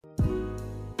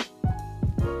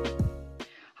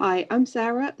Hi, I'm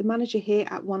Sarah, the manager here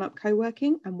at One Up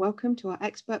Co-working, and welcome to our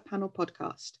Expert Panel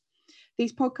podcast.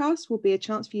 These podcasts will be a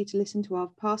chance for you to listen to our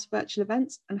past virtual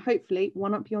events and hopefully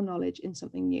one up your knowledge in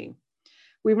something new.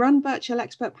 We run virtual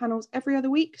expert panels every other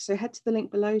week, so head to the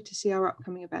link below to see our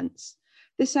upcoming events.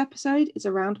 This episode is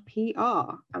around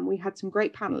PR, and we had some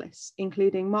great panelists,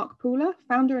 including Mark Pooler,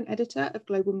 founder and editor of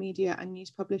global media and news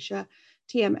publisher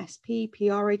TMSP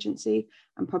PR agency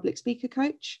and public speaker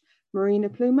coach, Marina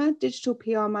Plumer, digital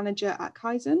PR manager at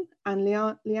Kaizen, and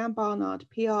Leanne Barnard,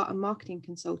 PR and marketing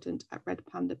consultant at Red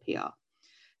Panda PR.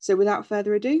 So without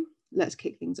further ado, let's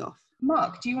kick things off.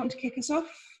 Mark, do you want to kick us off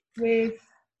with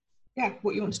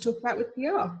what you want to talk about with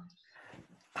PR?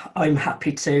 I'm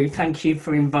happy to. Thank you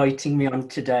for inviting me on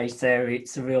today, Sarah.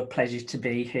 It's a real pleasure to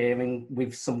be here and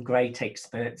with some great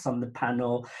experts on the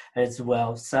panel as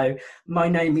well. So my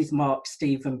name is Mark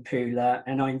Stephen Pooler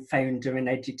and I'm founder and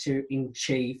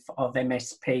editor-in-chief of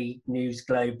MSP News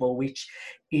Global, which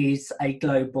is a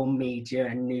global media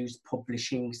and news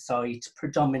publishing site.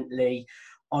 Predominantly,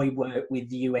 I work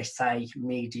with USA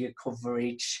media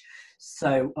coverage.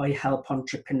 So I help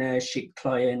entrepreneurship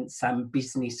clients and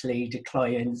business leader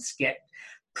clients get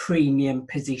premium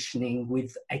positioning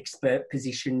with expert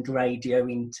positioned radio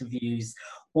interviews,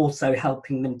 also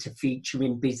helping them to feature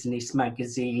in business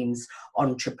magazines,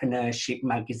 entrepreneurship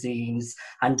magazines,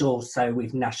 and also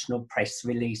with national press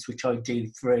release, which I do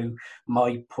through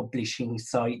my publishing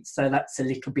site. So that's a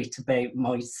little bit about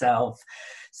myself.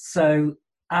 So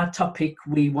our topic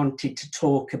we wanted to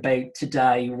talk about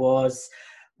today was,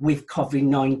 with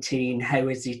COVID-19, how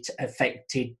has it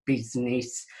affected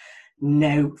business?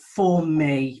 Now, for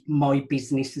me, my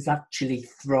business has actually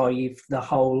thrived the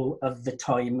whole of the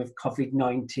time of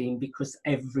COVID-19 because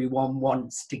everyone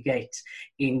wants to get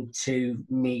into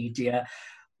media.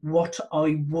 What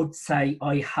I would say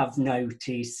I have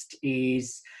noticed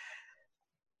is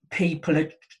people are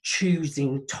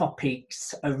choosing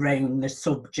topics around the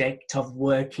subject of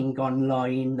working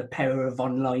online, the power of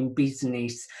online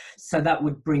business. So that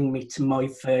would bring me to my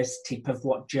first tip of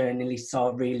what journalists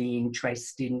are really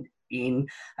interested in,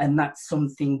 and that's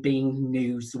something being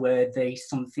newsworthy,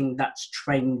 something that's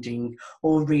trending,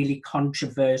 or really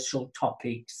controversial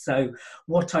topics. So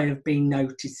what I have been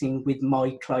noticing with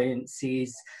my clients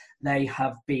is they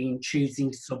have been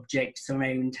choosing subjects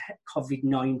around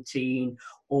COVID-19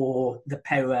 or the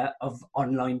power of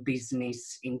online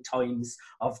business in times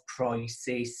of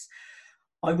crisis.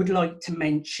 I would like to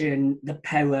mention the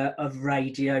power of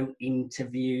radio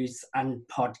interviews and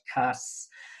podcasts.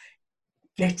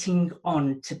 Getting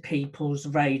on to people's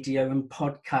radio and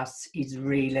podcasts is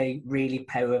really, really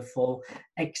powerful,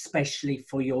 especially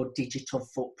for your digital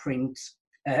footprint.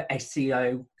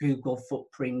 SEO, Google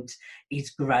footprint is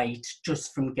great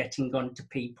just from getting onto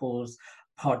people's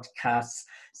podcasts.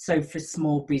 So for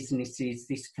small businesses,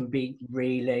 this can be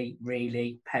really,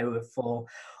 really powerful.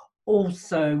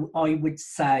 Also, I would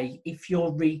say if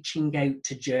you're reaching out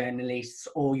to journalists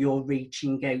or you're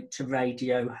reaching out to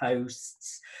radio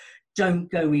hosts, don't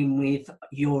go in with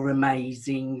 "you're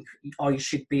amazing, I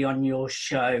should be on your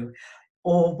show."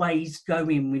 Always go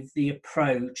in with the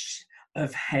approach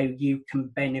of how you can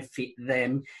benefit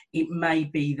them. It may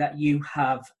be that you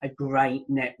have a great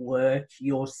network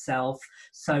yourself,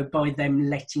 so by them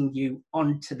letting you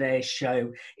onto their show,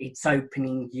 it's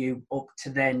opening you up to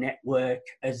their network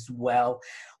as well.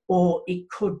 Or it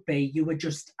could be you are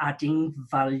just adding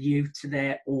value to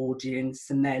their audience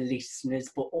and their listeners,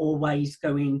 but always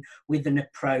going with an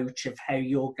approach of how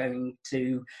you're going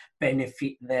to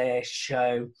benefit their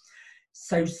show.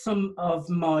 So some of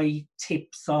my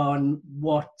tips on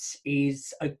what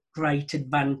is a great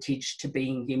advantage to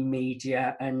being in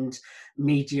media and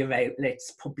media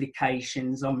outlets,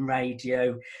 publications on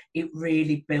radio, it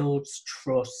really builds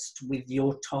trust with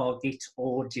your target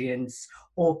audience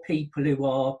or people who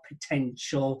are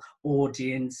potential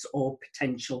audience or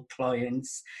potential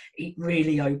clients. It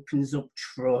really opens up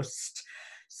trust.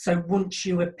 So once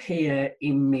you appear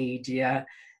in media,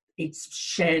 it's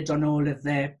shared on all of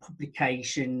their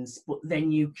publications, but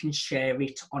then you can share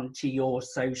it onto your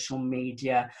social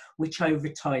media, which over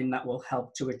time that will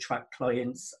help to attract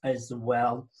clients as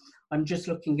well. I'm just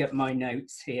looking at my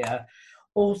notes here.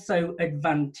 Also,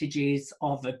 advantages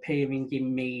of appearing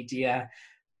in media: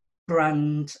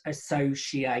 brand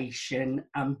association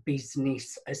and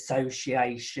business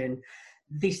association.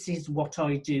 This is what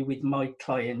I do with my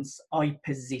clients. I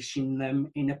position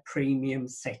them in a premium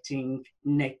setting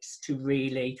next to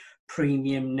really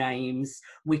premium names,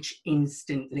 which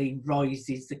instantly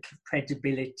rises the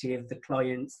credibility of the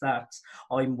clients that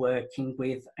I'm working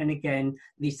with. And again,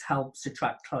 this helps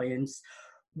attract clients.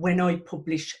 when I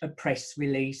publish a press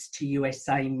release to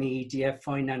USA media,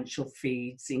 financial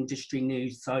feeds, industry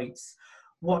news sites,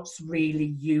 what's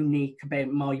really unique about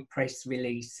my press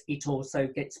release, it also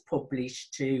gets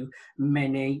published to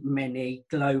many, many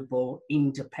global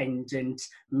independent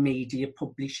media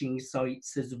publishing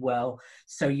sites as well.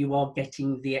 So you are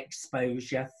getting the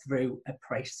exposure through a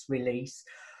press release,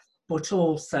 but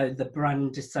also the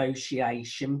brand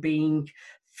association, being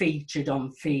featured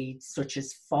on feeds such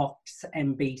as Fox,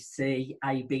 NBC,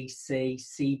 ABC,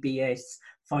 CBS,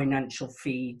 financial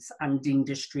feeds and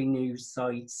industry news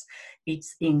sites.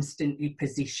 It's instantly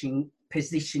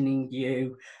positioning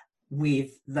you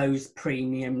with those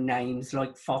premium names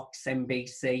like Fox,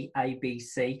 NBC,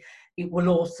 ABC. It will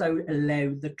also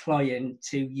allow the client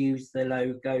to use the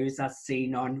logos as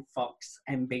seen on Fox,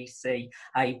 NBC,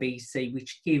 ABC,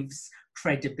 which gives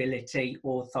credibility,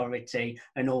 authority,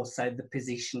 and also the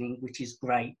positioning, which is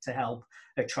great to help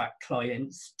attract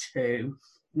clients too.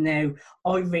 Now,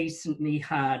 I recently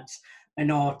had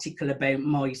an article about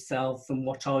myself and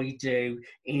what I do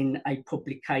in a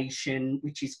publication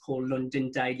which is called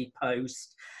London Daily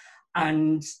Post.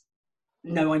 And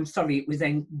no, I'm sorry, it was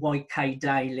NYK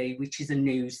Daily, which is a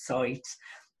news site.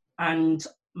 And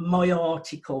my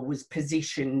article was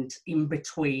positioned in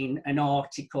between an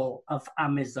article of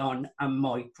Amazon and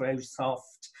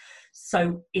Microsoft.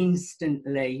 So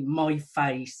instantly, my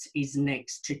face is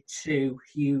next to two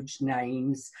huge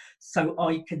names. So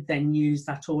I could then use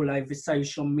that all over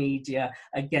social media.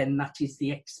 Again, that is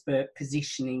the expert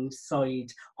positioning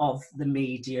side of the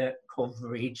media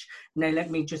coverage. Now, let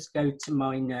me just go to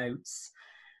my notes.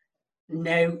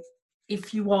 Now,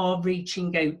 if you are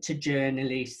reaching out to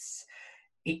journalists,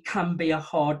 it can be a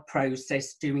hard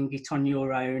process doing it on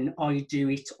your own. I do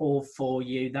it all for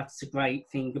you. That's the great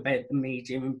thing about the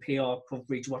media and PR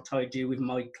coverage, what I do with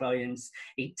my clients.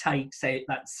 It takes out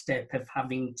that step of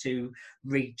having to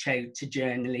reach out to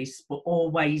journalists, but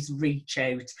always reach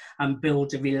out and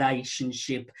build a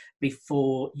relationship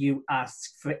before you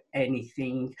ask for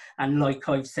anything. And like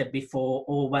I've said before,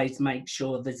 always make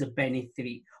sure there's a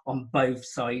benefit on both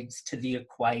sides to the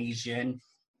equation.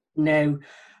 Now,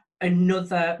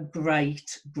 another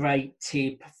great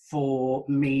tip for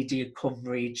media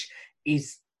coverage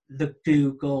is the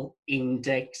Google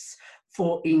index.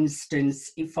 For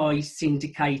instance, if I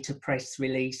syndicate a press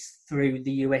release through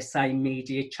the USA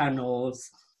media channels,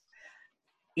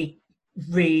 it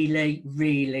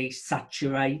really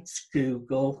saturates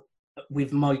Google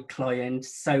with my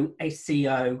clients. So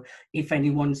SEO, if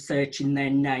anyone's searching their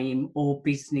name or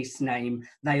business name,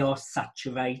 they are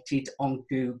saturated on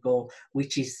Google,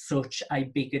 which is such a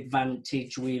big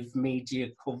advantage with media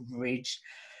coverage.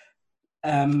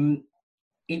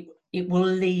 It will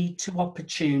lead to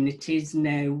opportunities.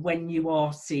 Now, when you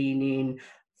are seen in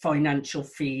financial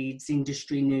feeds,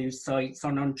 industry news sites,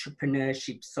 on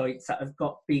entrepreneurship sites that have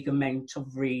got big amount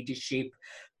of readership,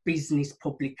 business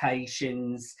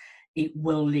publications, it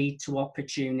will lead to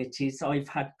opportunities. I've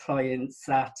had clients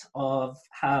that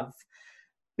have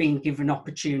been given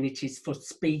opportunities for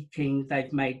speaking.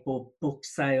 They've made more book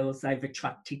sales. They've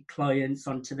attracted clients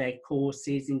onto their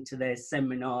courses, into their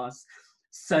seminars.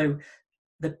 So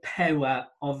the power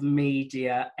of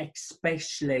media,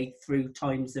 especially through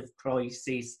times of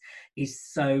crisis, is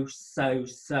so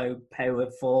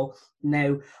powerful.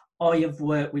 Now, I have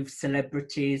worked with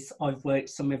celebrities. I've worked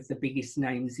some of the biggest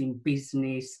names in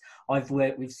business. I've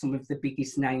worked with some of the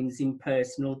biggest names in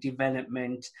personal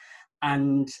development,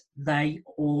 and they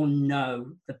all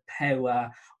know the power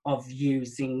of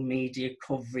using media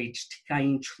coverage to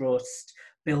gain trust,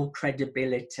 build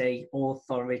credibility,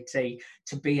 authority,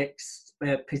 to be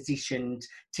positioned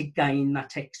to gain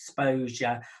that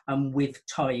exposure, and with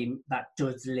time that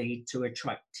does lead to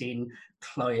attracting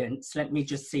clients. Let me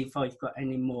just see if I've got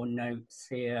any more notes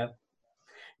here.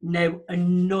 Now,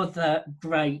 another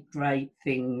great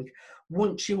thing,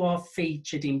 once you are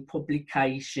featured in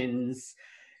publications,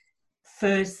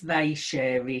 first they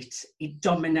share it, it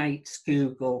dominates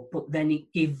Google, but then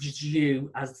it gives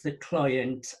you as the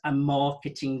client a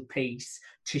marketing piece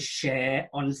to share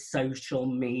on social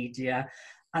media.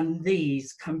 And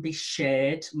these can be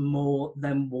shared more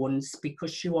than once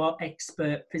because you are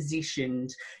expert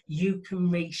positioned. You can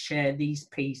reshare these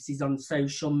pieces on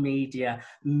social media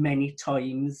many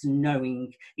times,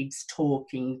 knowing it's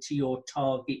talking to your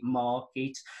target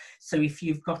market. So if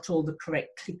you've got all the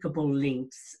correct clickable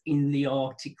links in the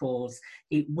articles,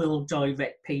 it will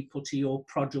direct people to your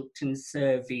product and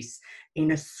service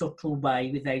in a subtle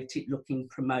way without it looking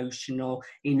promotional,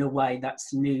 in a way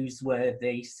that's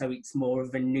newsworthy. So it's more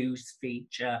of a news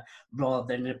feature rather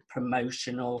than a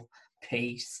promotional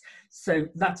piece. So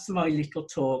that's my little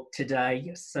talk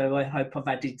today. So I hope I've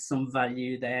added some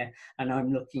value there, and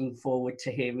I'm looking forward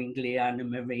to hearing Leanne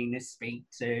and Marina speak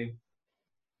too.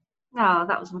 Oh,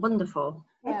 that was wonderful.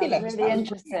 Fabulous. Really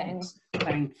interesting.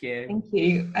 Thank you. Thank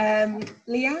you.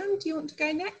 Leanne, do you want to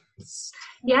go next?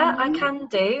 Yeah, I can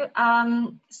do.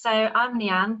 So I'm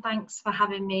Leanne. Thanks for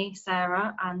having me,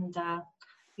 Sarah, and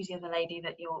who's the other lady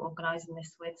that you're organising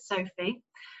this with, Sophie.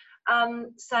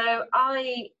 So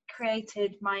I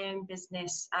created my own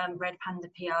business, Red Panda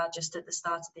PR, just at the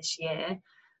start of this year.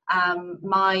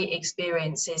 My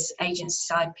experience is agency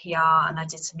side PR, and I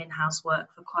did some in-house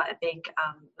work for quite a big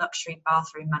luxury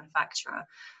bathroom manufacturer.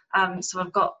 So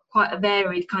I've got quite a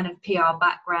varied kind of PR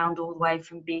background, all the way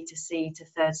from B2C to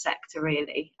third sector,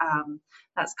 really.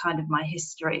 That's kind of my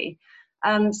history.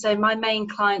 So my main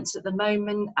clients at the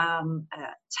moment,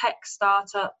 tech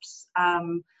startups,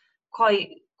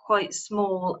 quite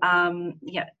small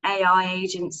AI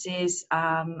agencies.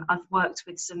 I've worked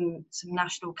with some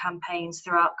national campaigns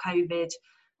throughout COVID,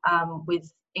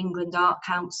 with England Art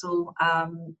Council,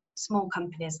 small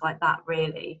companies like that,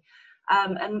 really.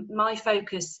 And my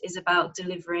focus is about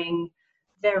delivering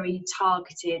very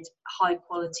targeted, high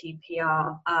quality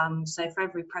PR. So for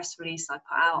every press release I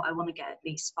put out, I want to get at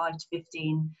least 5 to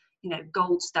 15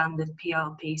 gold standard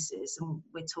PR pieces, and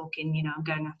we're talking, I'm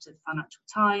going after the Financial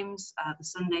Times, the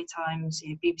Sunday Times,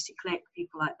 BBC Click,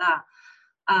 people like that.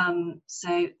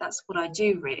 So that's what I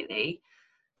do, really.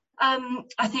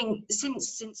 I think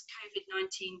since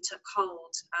COVID-19 took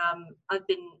hold, I've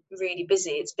been really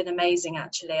busy. It's been amazing,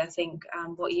 actually. I think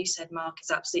what you said, Mark, is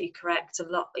absolutely correct. A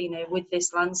lot, with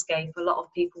this landscape, a lot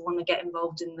of people want to get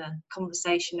involved in the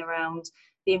conversation around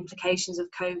the implications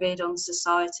of COVID on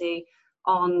society,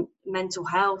 on mental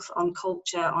health, on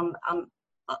culture, on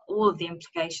all of the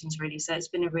implications, really. So it's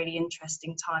been a really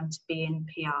interesting time to be in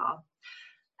PR.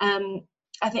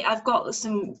 I think I've got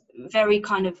some very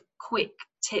kind of quick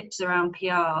tips around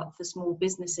PR for small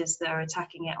businesses that are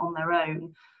attacking it on their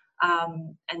own.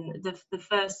 And the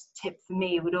first tip for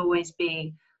me would always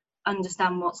be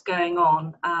understand what's going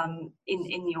on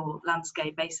in your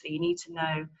landscape. Basically, you need to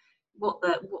know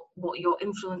what your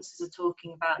influencers are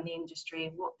talking about in the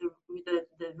industry, what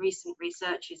the recent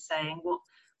research is saying,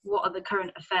 what are the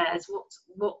current affairs,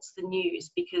 what's the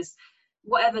news, because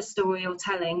whatever story you're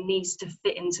telling needs to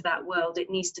fit into that world.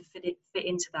 It needs to fit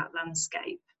into that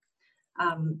landscape.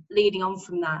 Leading on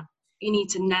from that, you need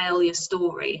to nail your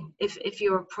story. If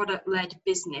you're a product-led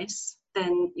business,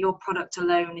 then your product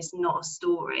alone is not a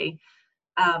story.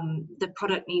 The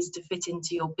product needs to fit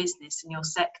into your business and your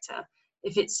sector.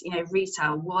 If it's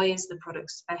retail, why is the product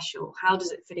special? How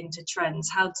does it fit into trends?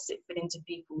 How does it fit into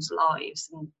people's lives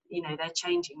and their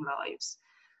changing lives?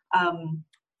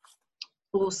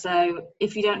 Also,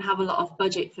 if you don't have a lot of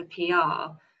budget for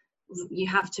PR, you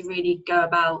have to really go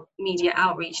about media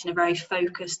outreach in a very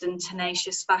focused and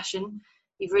tenacious fashion.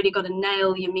 You've really got to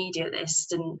nail your media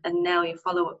list and nail your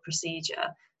follow-up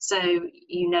procedure, so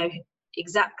you know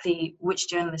exactly which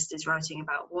journalist is writing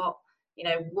about what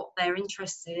they're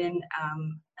interested in,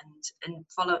 and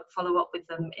follow up with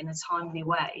them in a timely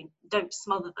way. Don't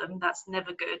smother them, that's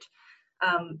never good.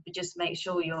 But just make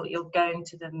sure you're going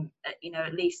to them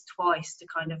at least twice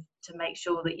to make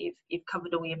sure that you've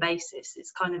covered all your bases.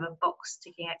 It's kind of a box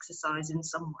ticking exercise in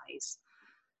some ways.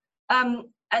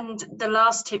 And the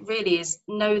last tip really is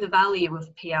know the value of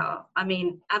PR. I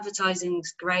mean,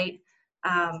 advertising's great,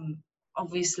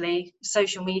 obviously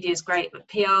social media is great, but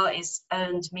PR is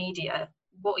earned media.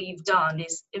 What you've done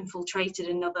is infiltrated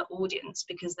another audience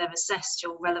because they've assessed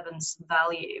your relevance and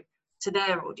value to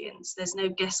their audience. There's no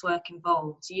guesswork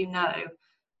involved.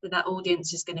 That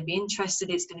audience is going to be interested,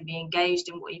 it's going to be engaged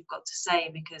in what you've got to say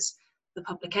because the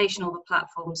publication or the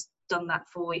platform's done that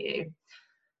for you.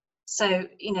 So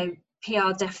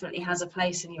PR definitely has a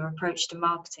place in your approach to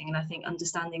marketing, and I think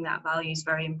understanding that value is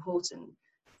very important.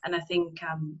 And I think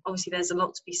obviously there's a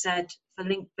lot to be said for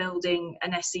link building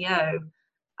and SEO,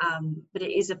 but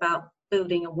it is about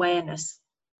building awareness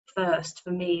first,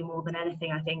 for me, more than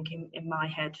anything, I think, in my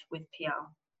head with PR.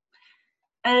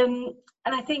 And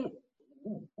I think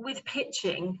with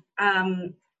pitching,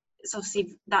 it's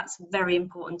obviously that's very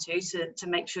important too, to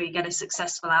make sure you get a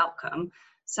successful outcome.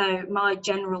 So my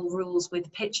general rules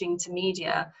with pitching to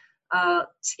media are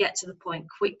to get to the point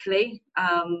quickly.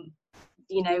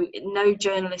 No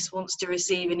journalist wants to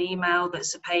receive an email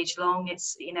that's a page long.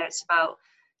 It's about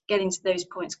getting to those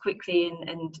points quickly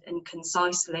and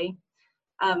concisely.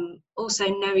 Also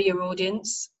know your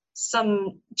audience.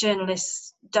 Some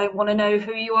journalists don't want to know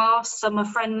who you are. Some are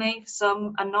friendly,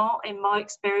 some are not. In my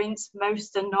experience,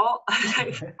 most are not.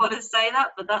 I don't want to say that,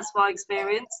 but that's my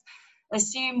experience.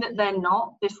 Assume that they're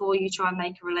not before you try and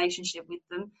make a relationship with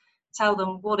them. Tell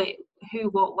them who,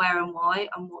 what, where and why,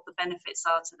 and what the benefits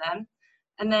are to them.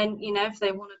 And then, if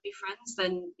they want to be friends,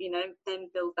 then, then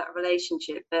build that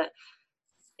relationship. But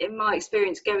in my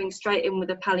experience, going straight in with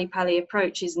a pally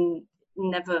approach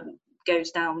never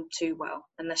goes down too well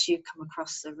unless you come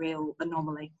across a real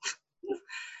anomaly.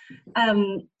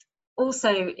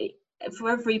 Also, for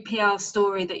every PR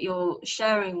story that you're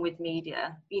sharing with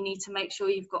media, you need to make sure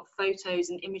you've got photos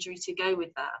and imagery to go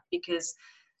with that, because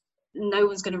no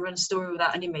one's going to run a story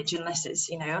without an image unless it's,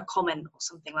 a comment or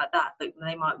something like that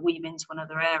they might weave into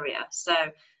another area. So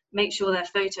make sure their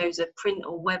photos are print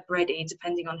or web ready,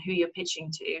 depending on who you're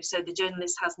pitching to, so the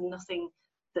journalist has nothing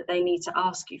that they need to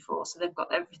ask you for. So they've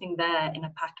got everything there in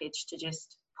a package to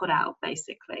just put out,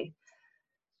 basically.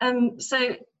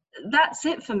 So that's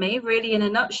it for me, really, in a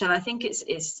nutshell. I think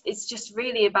it's just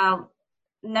really about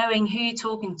knowing who you're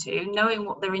talking to, knowing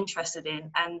what they're interested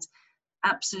in, and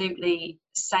absolutely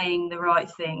saying the right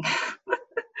thing.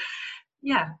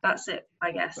 Yeah, that's it,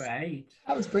 I guess. Great.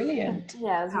 That was brilliant.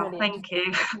 Yeah, it was brilliant. Thank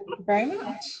you. Thank you very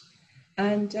much.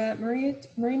 And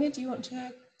Marina, do you want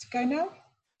to go now?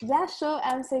 Yeah, sure.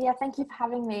 So yeah, thank you for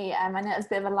having me. I know it's a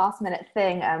bit of a last minute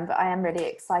thing, but I am really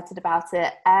excited about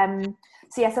it.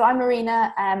 So I'm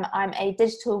Marina. I'm a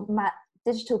digital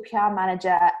PR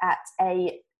manager at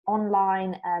a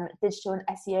online digital and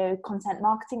SEO content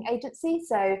marketing agency.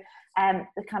 So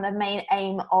the kind of main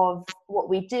aim of what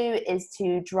we do is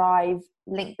to drive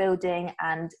link building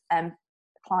and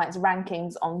clients'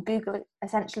 rankings on Google,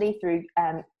 essentially through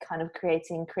kind of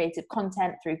creating creative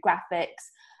content through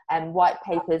graphics and white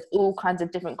papers, all kinds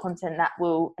of different content that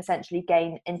will essentially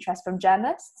gain interest from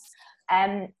journalists.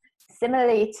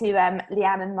 Similarly to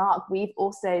Leanne and Mark, we've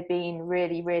also been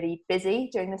really, really busy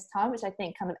during this time, which I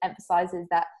think kind of emphasises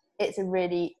that it's a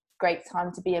really great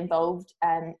time to be involved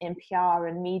in PR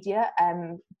and media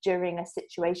during a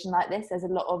situation like this. There's a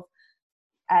lot of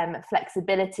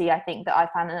flexibility, I think, that I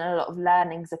found, and a lot of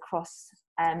learnings across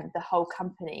the whole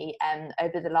company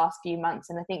over the last few months.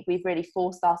 And I think we've really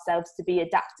forced ourselves to be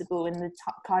adaptable in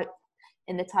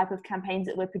the type of campaigns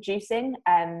that we're producing.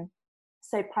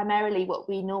 So primarily what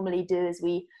we normally do is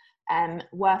we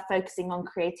were focusing on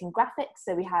creating graphics.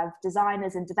 So we have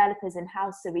designers and developers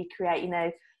in-house. So we create,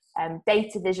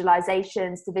 data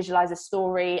visualizations to visualize a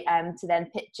story to then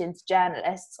pitch into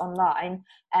journalists online.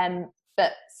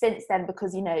 But since then,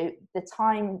 because, the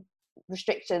time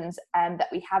restrictions that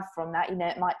we have from that,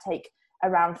 it might take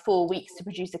around 4 weeks to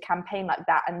produce a campaign like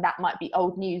that. And that might be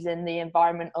old news in the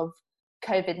environment of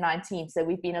COVID-19. So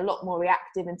we've been a lot more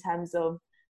reactive in terms of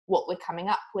what we're coming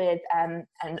up with and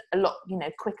a lot,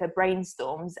 quicker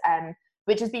brainstorms,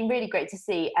 which has been really great to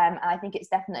see. And I think it's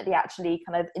definitely actually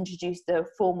kind of introduced a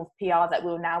form of PR that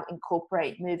we'll now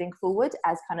incorporate moving forward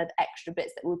as kind of extra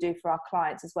bits that we'll do for our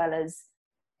clients, as well as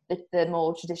the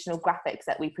more traditional graphics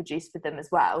that we produce for them as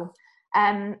well.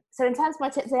 So in terms of my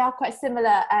tips, they are quite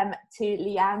similar to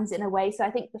Leanne's in a way. So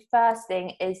I think the first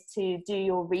thing is to do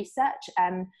your research.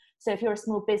 So if you're a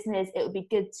small business, it would be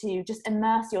good to just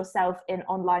immerse yourself in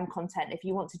online content. If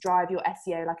you want to drive your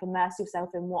SEO, immerse yourself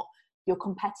in what your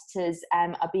competitors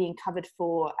are being covered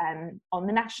for on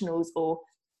the nationals or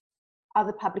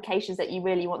other publications that you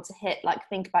really want to hit.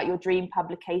 Think about your dream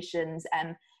publications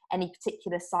and any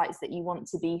particular sites that you want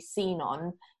to be seen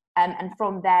on. And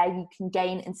from there, you can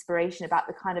gain inspiration about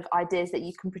the kind of ideas that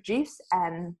you can produce.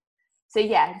 So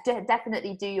yeah,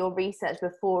 definitely do your research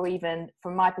before, even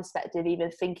from my perspective, even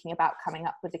thinking about coming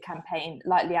up with a campaign.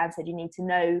 Like Leanne said, you need to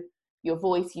know your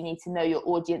voice, you need to know your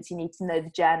audience, you need to know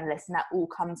the journalists, and that all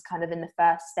comes kind of in the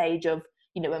first stage of,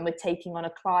 when we're taking on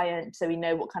a client, so we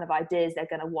know what kind of ideas they're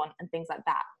going to want and things like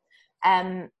that.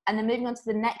 And then moving on to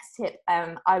the next tip,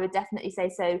 I would definitely say,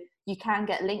 so you can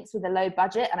get links with a low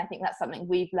budget, and I think that's something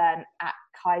we've learned at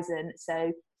Kaizen.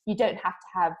 So you don't have to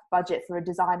have budget for a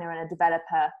designer and a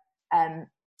developer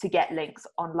to get links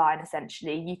online.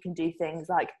 Essentially, you can do things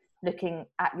like looking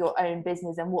at your own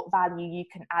business and what value you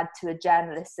can add to a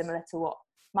journalist, similar to what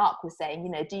Mark was saying.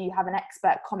 Do you have an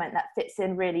expert comment that fits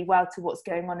in really well to what's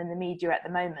going on in the media at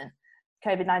the moment?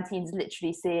 COVID-19 is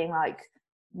literally seeing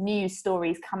news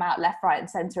stories come out left, right and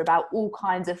centre about all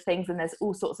kinds of things, and there's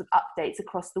all sorts of updates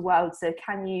across the world. So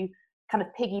can you kind of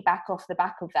piggyback off the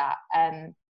back of that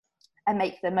and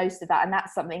make the most of that? And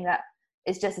that's something that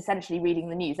is just essentially reading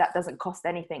the news. That doesn't cost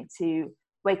anything to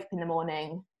wake up in the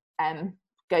morning and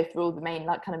go through all the main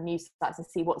kind of news sites and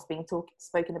see what's being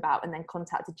spoken about, and then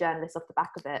contact a journalist off the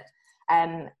back of it.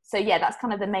 So yeah, that's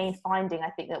kind of the main finding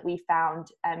I think that we found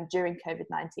during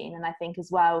COVID-19. And I think as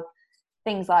well,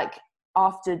 things like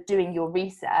after doing your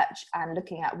research and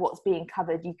looking at what's being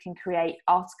covered, you can create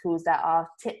articles that are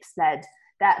tips led.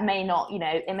 That may not,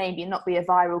 it may not be a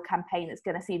viral campaign that's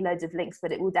going to see loads of links,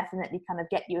 but it will definitely kind of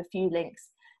get you a few links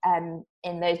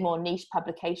in those more niche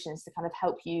publications to kind of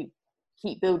help you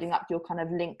keep building up your kind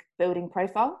of link building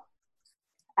profile.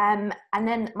 And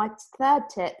then my third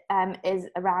tip is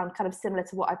around kind of similar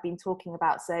to what I've been talking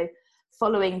about. So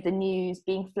following the news,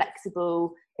 being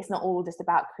flexible. It's not all just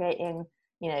about creating,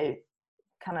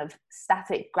 kind of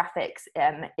static graphics.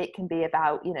 It can be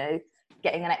about,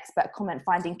 getting an expert comment,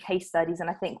 finding case studies. And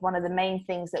I think one of the main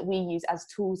things that we use as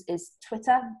tools is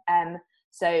Twitter.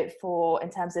 So in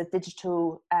terms of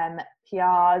digital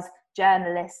PRs,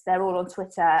 journalists, they're all on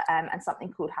Twitter, and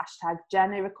something called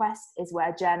 #journey request is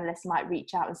where journalists might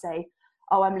reach out and say,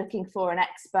 oh, I'm looking for an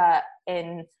expert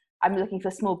I'm looking for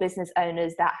small business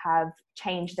owners that have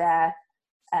changed their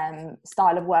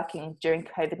style of working during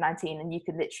COVID-19, and you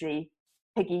can literally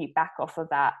piggyback off of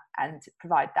that and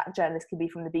provide that. Journalist could be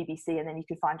from the BBC, and then you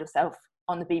can find yourself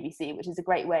on the BBC, which is a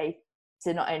great way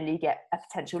to not only get a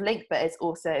potential link, but it's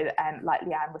also, like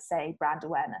Leanne was saying, brand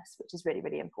awareness, which is really,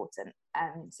 really important.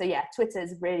 So yeah, Twitter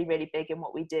is really, really big in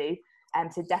what we do,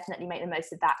 so definitely make the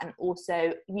most of that, and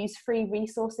also use free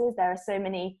resources. There are so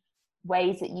many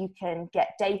ways that you can get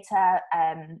data.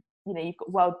 You've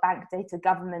got World Bank data,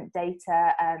 government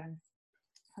data.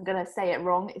 I'm going to say it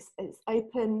wrong. It's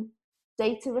open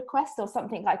data request or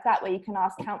something like that, where you can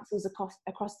ask councils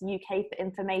across the UK for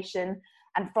information,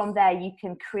 and from there you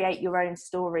can create your own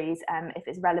stories if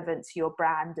it's relevant to your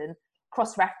brand, and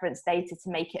cross-reference data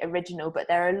to make it original. But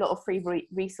there are a lot of free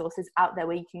resources out there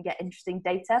where you can get interesting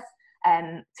data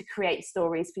to create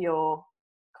stories for your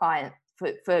client,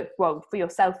 for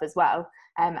yourself as well,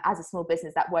 as a small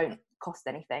business. That won't cost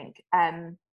anything.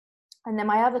 And then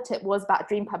my other tip was about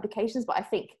dream publications, but I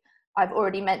think I've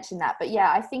already mentioned that. But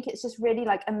yeah, I think it's just really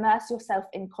like immerse yourself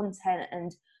in content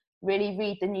and really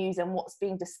read the news and what's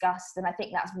being discussed. And I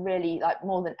think that's really, like,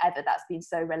 more than ever, that's been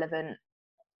so relevant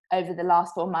over the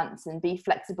last 4 months. And be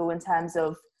flexible in terms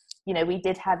of, we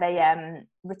did have a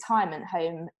retirement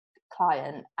home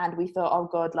client, and we thought, oh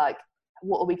God, like,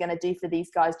 what are we going to do for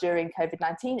these guys during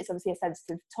COVID-19? It's obviously a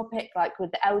sensitive topic, like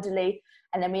with the elderly.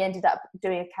 And then we ended up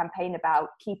doing a campaign about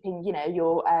keeping,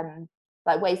 your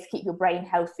like ways to keep your brain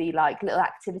healthy, like little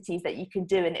activities that you can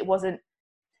do. And it wasn't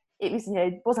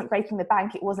breaking the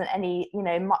bank. It wasn't any,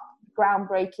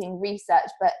 groundbreaking research,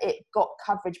 but it got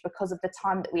coverage because of the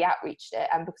time that we outreached it,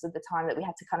 and because of the time that we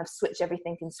had to kind of switch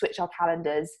everything and switch our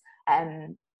calendars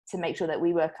to make sure that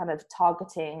we were kind of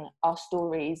targeting our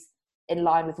stories in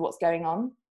line with what's going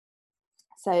on.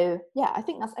 So yeah, I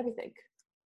think that's everything.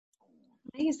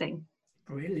 Amazing.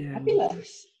 Brilliant.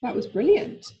 Fabulous. That was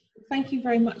brilliant. Thank you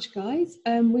very much, guys.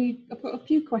 I've got a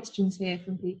few questions here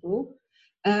from people.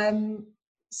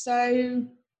 So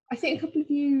I think a couple of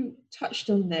you touched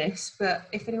on this, but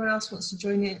if anyone else wants to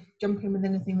jump in with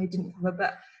anything they didn't cover,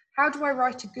 but how do I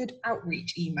write a good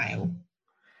outreach email?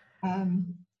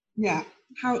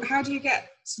 How do you get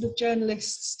sort of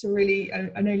journalists to really,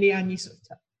 I know Leanne, you sort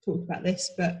of talked about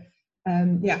this, but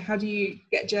how do you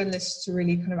get journalists to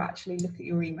really kind of actually look at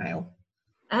your email?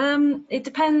 It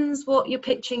depends what you're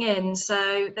pitching in.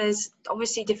 So there's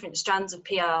obviously different strands of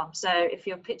PR. So if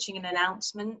you're pitching an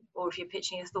announcement, or if you're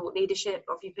pitching a thought leadership,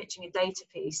 or if you're pitching a data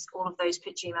piece, all of those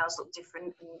pitch emails look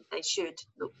different, and they should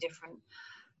look different.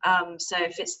 So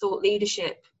if it's thought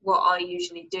leadership, what I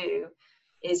usually do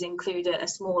is include a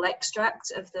small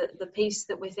extract of the piece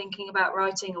that we're thinking about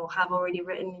writing, or have already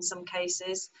written in some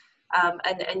cases.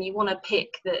 And you want to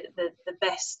pick the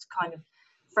best kind of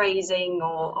phrasing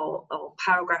or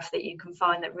paragraph that you can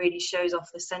find that really shows off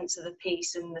the sense of the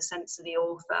piece and the sense of the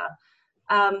author,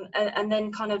 and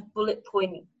then kind of bullet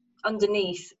point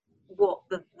underneath what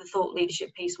the thought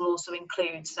leadership piece will also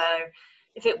include. So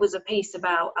if it was a piece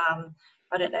about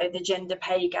the gender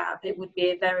pay gap, it would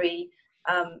be a very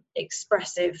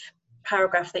expressive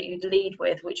paragraph that you'd lead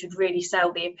with, which would really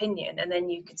sell the opinion. And then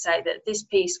you could say that this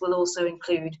piece will also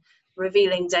include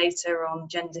revealing data on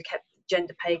gender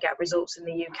pay gap results in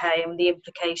the UK and the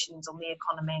implications on the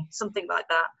economy, something like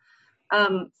that.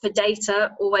 For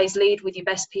data, always lead with your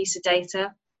best piece of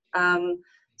data.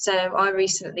 So I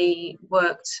recently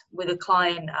worked with a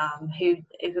client who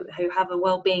have a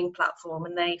wellbeing platform,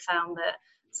 and they found that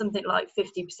something like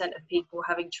 50% of people were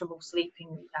having trouble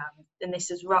sleeping, and this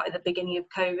is right at the beginning of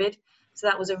COVID. So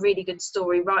that was a really good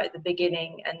story right at the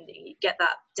beginning, and you get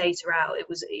that data out. It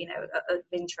was, of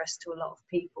interest to a lot of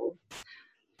people.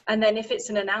 And then if it's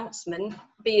an announcement,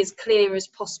 be as clear as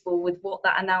possible with what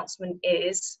that announcement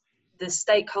is, the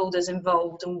stakeholders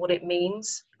involved and what it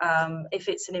means. If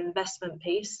it's an investment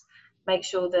piece, make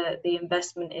sure that the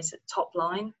investment is at top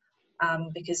line,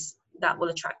 because that will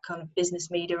attract kind of business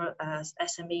media,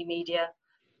 SME media.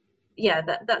 Yeah,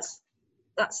 that's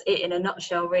it in a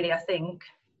nutshell, really, I think.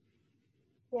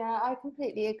 Yeah, I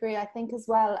completely agree. I think as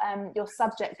well, your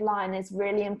subject line is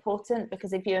really important,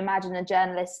 because if you imagine a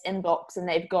journalist's inbox and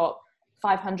they've got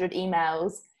 500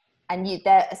 emails, and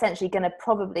they're essentially going to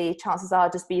probably, chances are,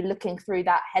 just be looking through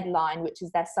that headline, which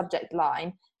is their subject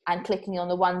line, and clicking on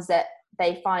the ones that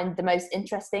they find the most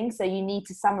interesting. So you need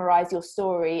to summarize your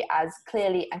story as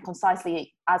clearly and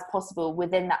concisely as possible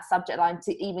within that subject line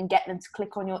to even get them to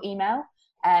click on your email.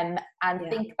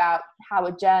 Think about how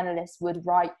a journalist would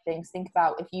write things. Think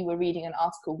about, if you were reading an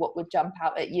article, what would jump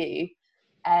out at you.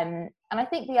 And I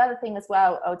think the other thing as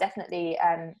well, definitely,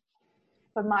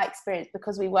 from my experience,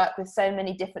 because we work with so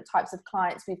many different types of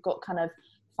clients, we've got kind of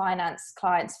finance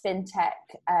clients, fintech,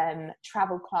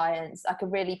 travel clients, like a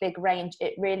really big range.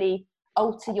 It really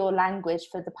alter your language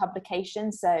for the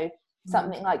publication. So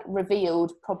something like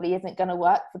Revealed probably isn't going to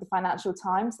work for the Financial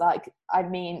Times.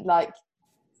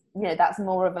 That's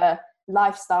more of a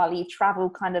lifestyle-y travel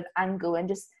kind of angle, and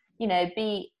just,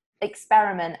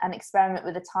 experiment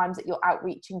with the times that you're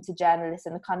outreaching to journalists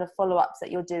and the kind of follow-ups that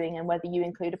you're doing, and whether you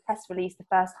include a press release the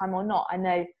first time or not. I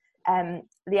know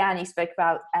Leanne, you spoke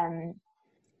about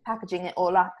packaging it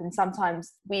all up, and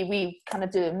sometimes we kind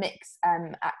of do a mix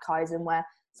at Kaizen, where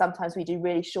sometimes we do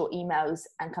really short emails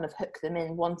and kind of hook them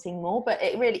in wanting more, but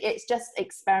it's just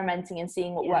experimenting and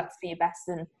seeing what works for you best.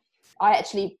 And I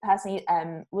actually personally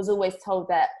was always told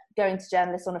that going to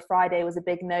journalists on a Friday was a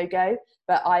big no-go,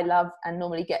 but I love and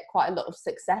normally get quite a lot of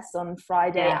success on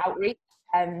Friday outreach.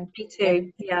 Me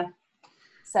too, yeah.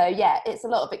 So it's a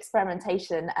lot of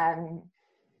experimentation and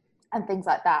things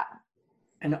like that.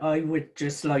 And I would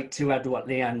just like to add what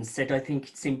Leanne said. I think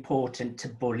it's important to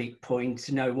bullet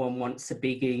point. No one wants a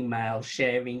big email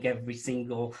sharing every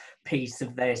single piece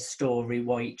of their story,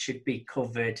 why it should be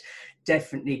covered.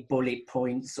 Definitely bullet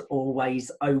points.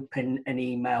 Always open an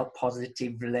email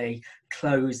positively,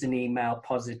 close an email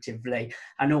positively.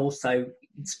 And also,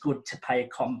 it's good to pay a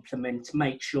compliment.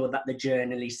 Make sure that the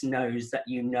journalist knows that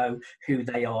you know who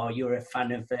they are, you're a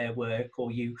fan of their work,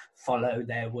 or you follow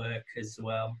their work as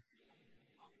well.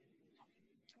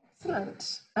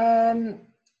 Excellent. On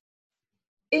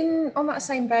that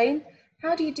same vein,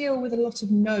 how do you deal with a lot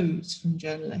of no's from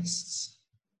journalists?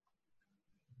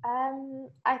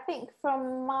 I think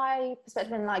from my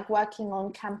perspective, in working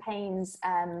on campaigns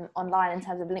online in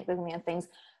terms of link building and things,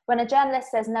 when a journalist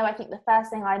says no, I think the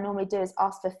first thing I normally do is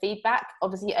ask for feedback,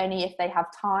 obviously only if they have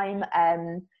time.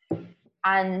 And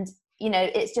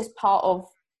it's just part of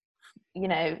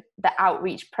the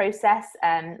outreach process.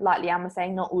 Like Leanne was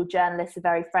saying, not all journalists are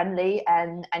very friendly,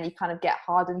 and you kind of get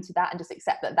hardened to that and just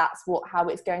accept that that's how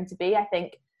it's going to be. I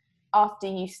think after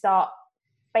you start,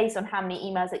 based on how many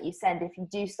emails that you send, if you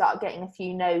do start getting a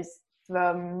few no's,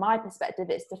 from my perspective,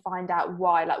 it's to find out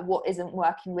why, what isn't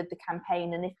working with the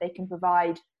campaign, and if they can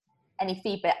provide any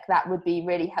feedback, that would be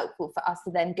really helpful for us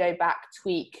to then go back,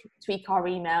 tweak our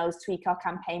emails, tweak our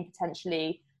campaign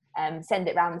potentially, send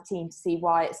it around the team to see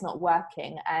why it's not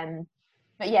working.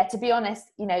 But to be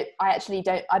honest, I actually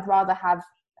don't, I'd rather have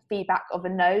feedback of a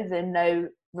no than no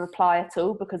reply at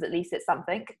all, because at least it's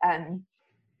something.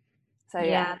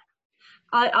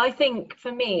 I think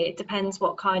for me, it depends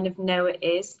what kind of no it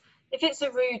is. If it's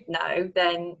a rude no,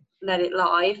 then let it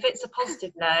lie. If it's a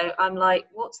positive no, I'm like,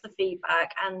 what's the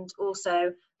feedback? And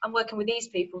also, I'm working with these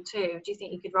people too. Do you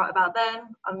think you could write about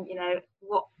them?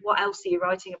 What else are you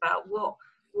writing about? What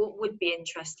would be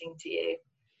interesting to you?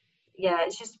 Yeah,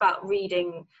 it's just about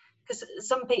reading, because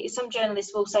some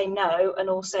journalists will say no and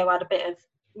also add a bit of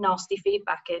nasty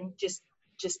feedback in, just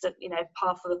to,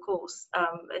 par for the course.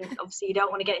 And obviously you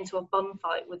don't want to get into a bum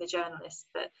fight with a journalist,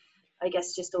 but I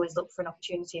guess just always look for an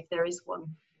opportunity if there is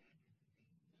one.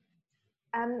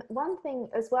 One thing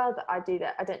as well that I do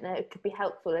that I don't know it could be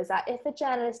helpful is that if a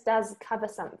journalist does cover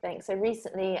something, so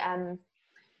recently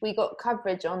we got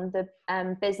coverage on the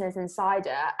Business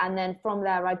Insider, and then from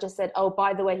there I just said, oh,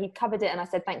 by the way, he covered it, and I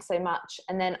said thanks so much,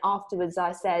 and then afterwards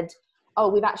I said, oh,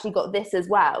 we've actually got this as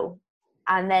well,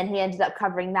 and then he ended up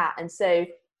covering that. And so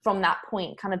from that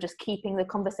point, kind of just keeping the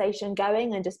conversation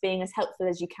going and just being as helpful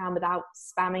as you can without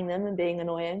spamming them and being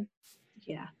annoying.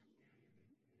 Yeah.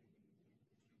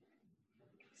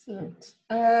 Excellent.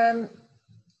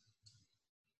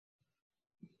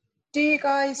 Do you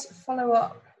guys follow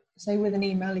up, say, with an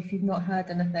email if you've not heard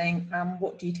anything?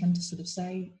 What do you tend to sort of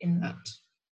say in that?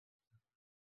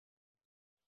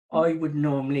 I would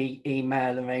normally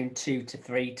email around 2 to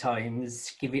 3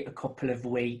 times, give it a couple of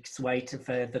weeks, wait a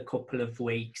further couple of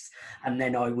weeks, and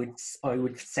then I would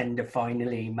send a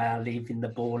final email, leaving the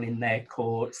ball in their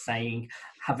court, saying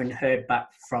haven't heard back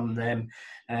from them,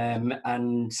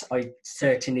 and I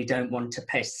certainly don't want to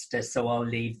pester, so I'll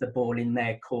leave the ball in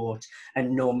their court.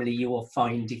 And normally you will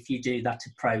find if you do that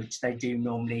approach, they do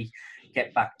normally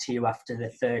get back to you after the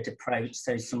third approach,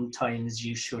 so sometimes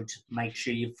you should make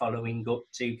sure you're following up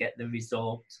to get the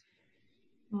result.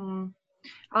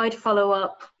 I'd follow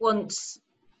up once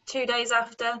 2 days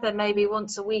after, then maybe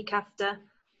once a week after,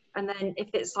 and then if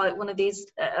it's like one of these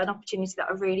an opportunity that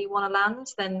I really want to land,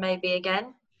 then maybe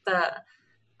again. But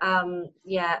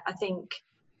yeah, I think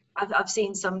I've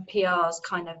seen some PRs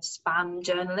kind of spam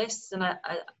journalists, and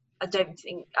I don't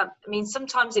think, I mean,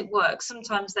 sometimes it works.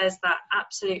 Sometimes there's that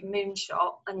absolute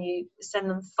moonshot and you send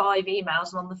them 5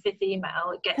 emails and on the 5th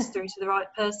email it gets through to the right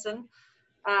person.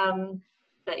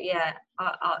 But yeah,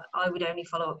 I would only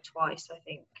follow up twice, I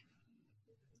think.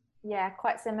 Yeah,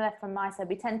 quite similar from my side.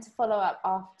 We tend to follow up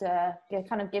after,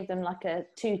 kind of give them like a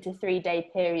 2 to 3 day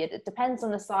period. It depends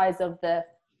on the size of the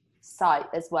site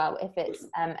as well. If it's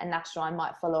a national, I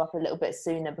might follow up a little bit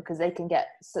sooner because they can get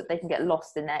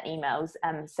lost in their emails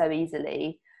so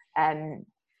easily.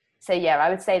 So yeah,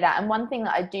 I would say that. And one thing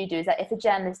that I do is that if a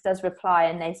journalist does reply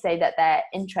and they say that they're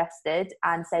interested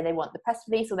and say they want the press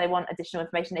release or they want additional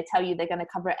information, they tell you they're going to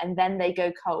cover it and then they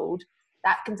go cold,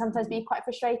 that can sometimes be quite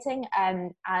frustrating.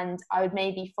 And I would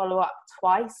maybe follow up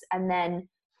twice, and then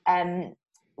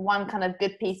one kind of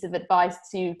good piece of advice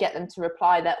to get them to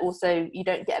reply that also you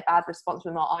don't get a bad response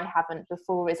from what I haven't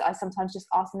before is I sometimes just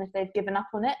ask them if they've given up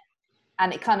on it,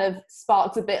 and it kind of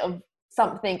sparks a bit of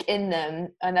something in them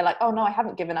and they're like, oh no, I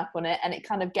haven't given up on it, and it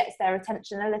kind of gets their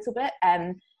attention a little bit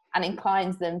and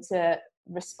inclines them to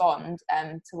respond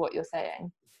to what you're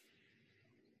saying.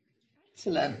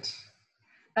 Excellent.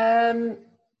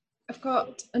 I've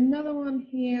got another one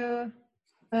here.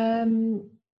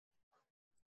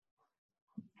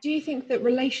 Do you think that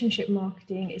relationship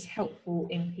marketing is helpful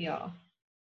in PR?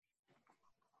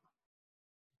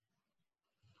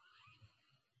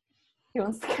 Who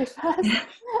wants to go first? To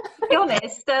be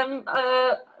honest,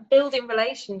 building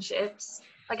relationships,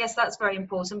 I guess that's very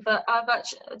important, but I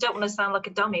don't want to sound like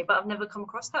a dummy, but I've never come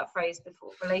across that phrase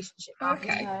before, relationship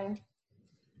marketing. Okay. No.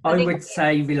 I would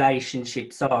say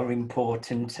relationships are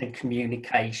important and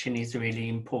communication is really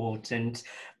important,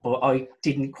 but I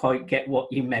didn't quite get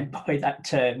what you meant by that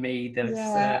term either.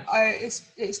 Yeah,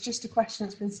 it's just a question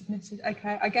that's been submitted.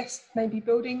 Okay, I guess maybe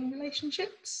building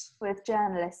relationships? With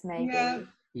journalists, maybe. Yeah.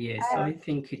 Yes, I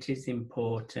think it is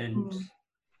important.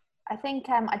 I think,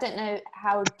 I don't know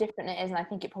how different it is, and I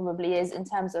think it probably is in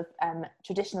terms of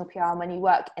traditional PR. When you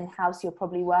work in-house, you're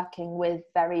probably working with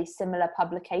very similar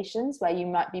publications where you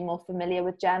might be more familiar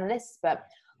with journalists, but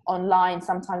online,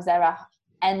 sometimes there are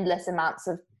endless amounts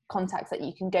of contacts that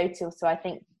you can go to. So I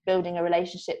think building a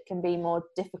relationship can be more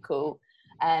difficult.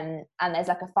 And there's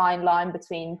like a fine line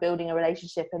between building a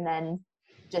relationship and then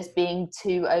just being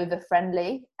too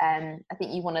over-friendly. I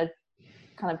think you want to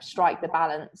kind of strike the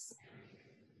balance.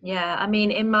 Yeah, I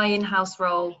mean, in my in-house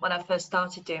role, when I first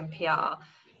started doing PR,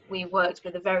 we worked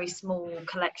with a very small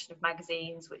collection of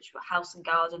magazines, which were House and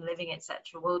Garden, Living,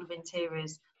 etc., World of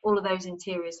Interiors, all of those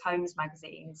interiors homes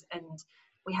magazines. And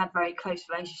we had very close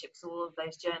relationships with all of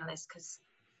those journalists because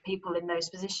people in those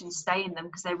positions stay in them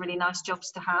because they're really nice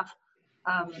jobs to have.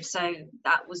 So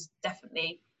that was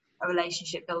definitely a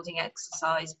relationship building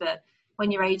exercise. But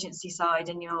when you're agency side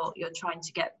and you're trying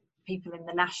to get people in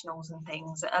the nationals and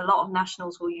things, a lot of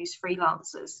nationals will use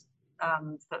freelancers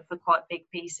for quite big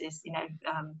pieces,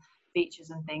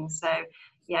 features and things. So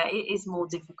yeah, it is more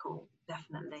difficult,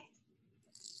 definitely.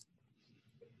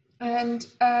 And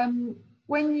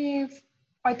when you've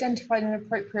identified an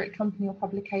appropriate company or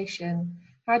publication,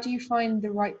 how do you find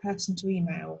the right person to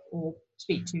email or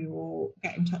speak to or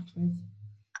get in touch with?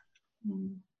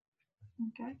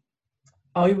 Okay.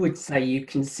 I would say you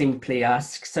can simply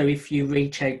ask. So if you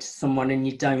reach out to someone and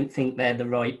you don't think they're the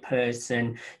right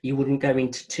person, you wouldn't go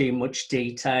into too much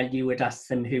detail. You would ask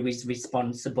them who is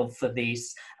responsible for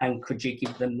this and could you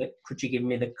give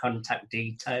me the contact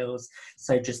details?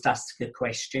 So just ask the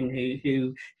question,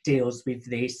 who deals with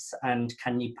this and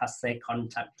can you pass their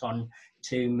contact on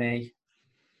to me?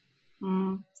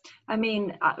 I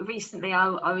mean, recently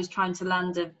I was trying to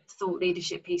land a thought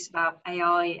leadership piece about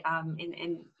AI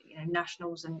in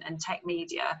nationals and tech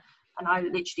media, and I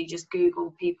literally just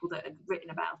Googled people that had written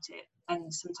about it,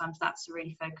 and sometimes that's a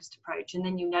really focused approach, and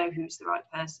then you know who's the right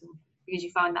person because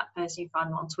you find that person, you find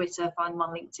them on Twitter, find them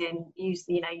on LinkedIn, use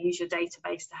your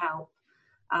database to help.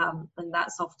 and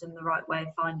that's often the right way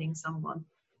of finding someone.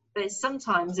 But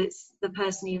sometimes it's the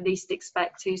person you least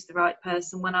expect who's the right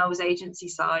person. When I was agency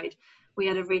side, we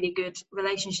had a really good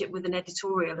relationship with an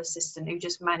editorial assistant who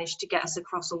just managed to get us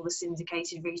across all the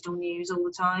syndicated regional news all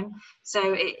the time.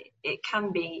 So it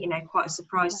can be, you know, quite a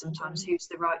surprise sometimes who's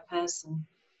the right person.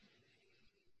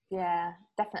 Yeah,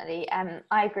 definitely.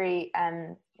 I agree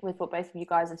with what both of you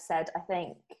guys have said. I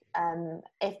think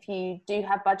if you do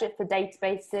have budget for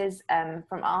databases,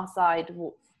 from our side,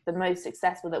 the most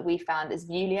successful that we found is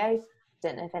Viewlio.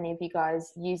 Don't know if any of you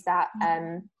guys use that.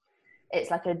 It's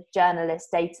like a journalist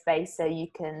database, so you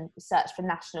can search for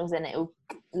nationals and it'll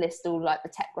list all like the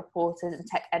tech reporters and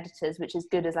tech editors, which is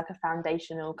good as like a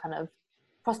foundational kind of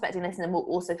prospecting list, and then will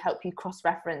also help you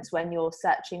cross-reference when you're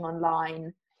searching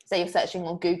online. Say you're searching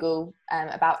on Google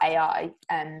about AI,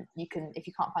 you can, if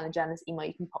you can't find a journalist email,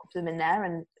 you can pop them in there,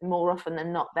 and more often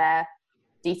than not their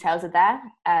details are there.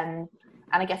 And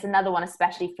I guess another one,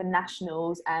 especially for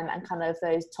nationals and kind of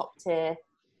those top tier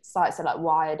sites, so like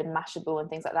Wired and Mashable and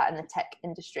things like that in the tech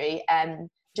industry,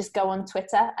 just go on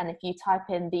Twitter, and if you type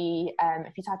in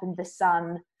the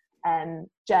Sun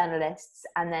journalists,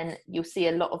 and then you'll see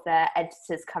a lot of their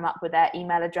editors come up with their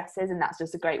email addresses, and that's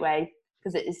just a great way,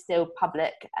 because it is still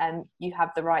public, and you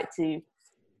have the right to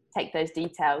take those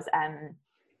details.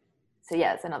 So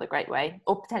yeah, it's another great way.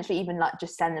 Or potentially even like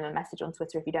just send them a message on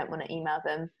Twitter if you don't want to email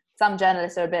them. Some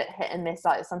journalists are a bit hit and miss,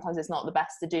 like sometimes it's not the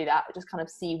best to do that, just kind of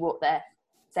see what they're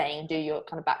saying and do your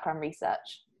kind of background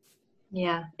research.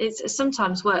 Yeah, it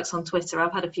sometimes works on Twitter.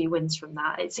 I've had a few wins from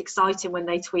that. It's exciting when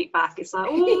they tweet back. It's like,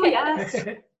 oh yes,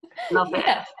 love it.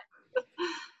 Yeah.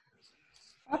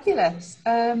 Fabulous.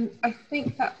 I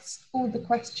think that's all the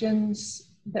questions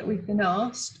that we've been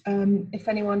asked. If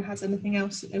anyone has anything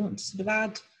else that they want to sort of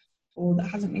add, or that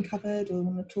hasn't been covered, or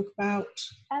want to talk about.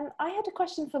 I had a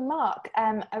question for Mark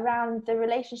around the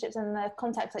relationships and the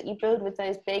contacts that you build with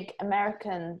those big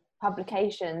American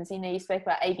publications. You know, you spoke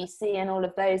about ABC and all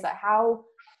of those. Like, how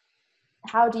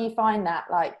do you find that,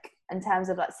 like, in terms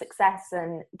of like success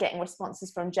and getting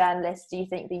responses from journalists? Do you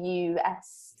think the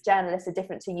US journalists are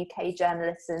different to UK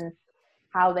journalists, and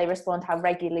how they respond, how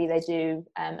regularly they do,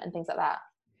 and things like that?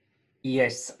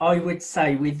 Yes, I would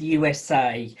say with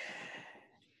USA,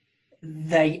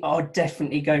 they are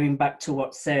definitely going back to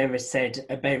what Sarah said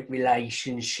about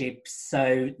relationships.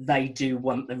 So they do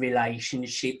want the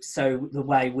relationship. So the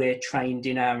way we're trained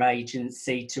in our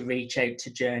agency to reach out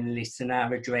to journalists, and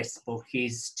our address book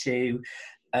is to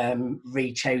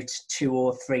reach out 2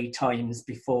 or 3 times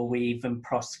before we even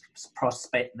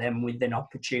prospect them with an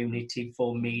opportunity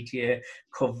for media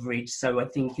coverage. So I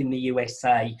think in the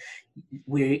USA,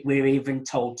 we're even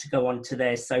told to go onto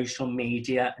their social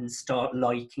media and start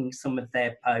liking some of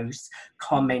their posts,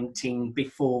 commenting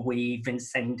before we even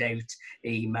send out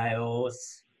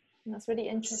emails. That's really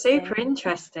interesting. Super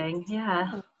interesting,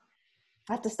 yeah.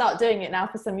 I have to start doing it now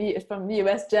from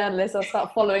US journalists. I'll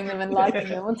start following them and liking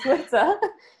them on Twitter.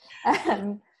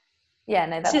 Yeah,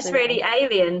 no, that's it's just really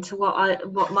alien to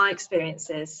what my experience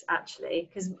is, actually,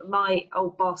 because my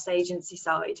old boss agency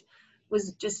side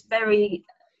was just very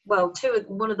well.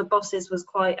 One of the bosses was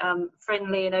quite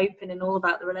friendly and open and all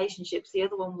about the relationships. The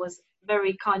other one was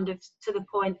very kind of to the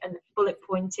point and bullet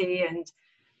pointy, and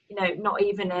you know, not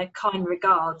even a kind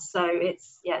regard. So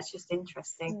it's just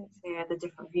interesting to hear the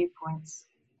different viewpoints.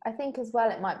 I think as well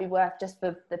it might be worth, just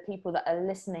for the people that are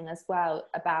listening as well,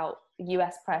 about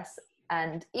US press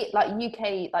and like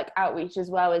UK like outreach as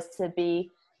well, is to be,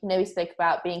 you know, we spoke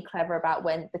about being clever about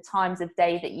when the times of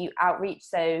day that you outreach.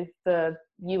 So for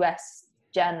US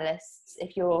journalists,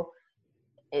 if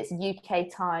it's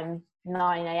UK time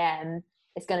 9 a.m,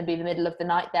 it's going to be the middle of the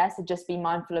night there, so just be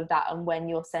mindful of that, and when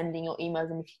you're sending your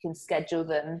emails, and if you can schedule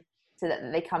them so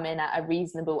that they come in at a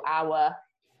reasonable hour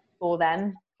for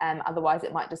them, otherwise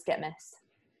it might just get missed.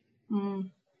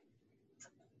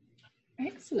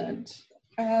 Excellent.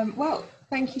 Well,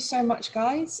 thank you so much,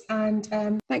 guys,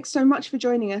 and thanks so much for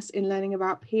joining us in learning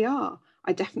about PR.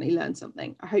 I definitely learned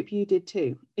something. I hope you did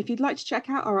too. If you'd like to check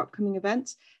out our upcoming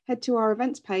events, head to our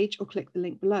events page or click the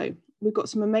link below. We've got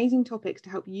some amazing topics to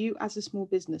help you as a small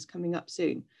business coming up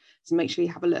soon, so make sure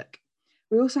you have a look.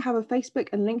 We also have a Facebook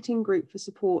and LinkedIn group for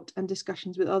support and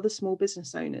discussions with other small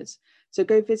business owners, so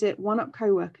go visit OneUp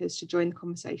Co-workers to join the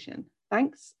conversation.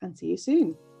 Thanks, and see you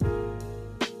soon.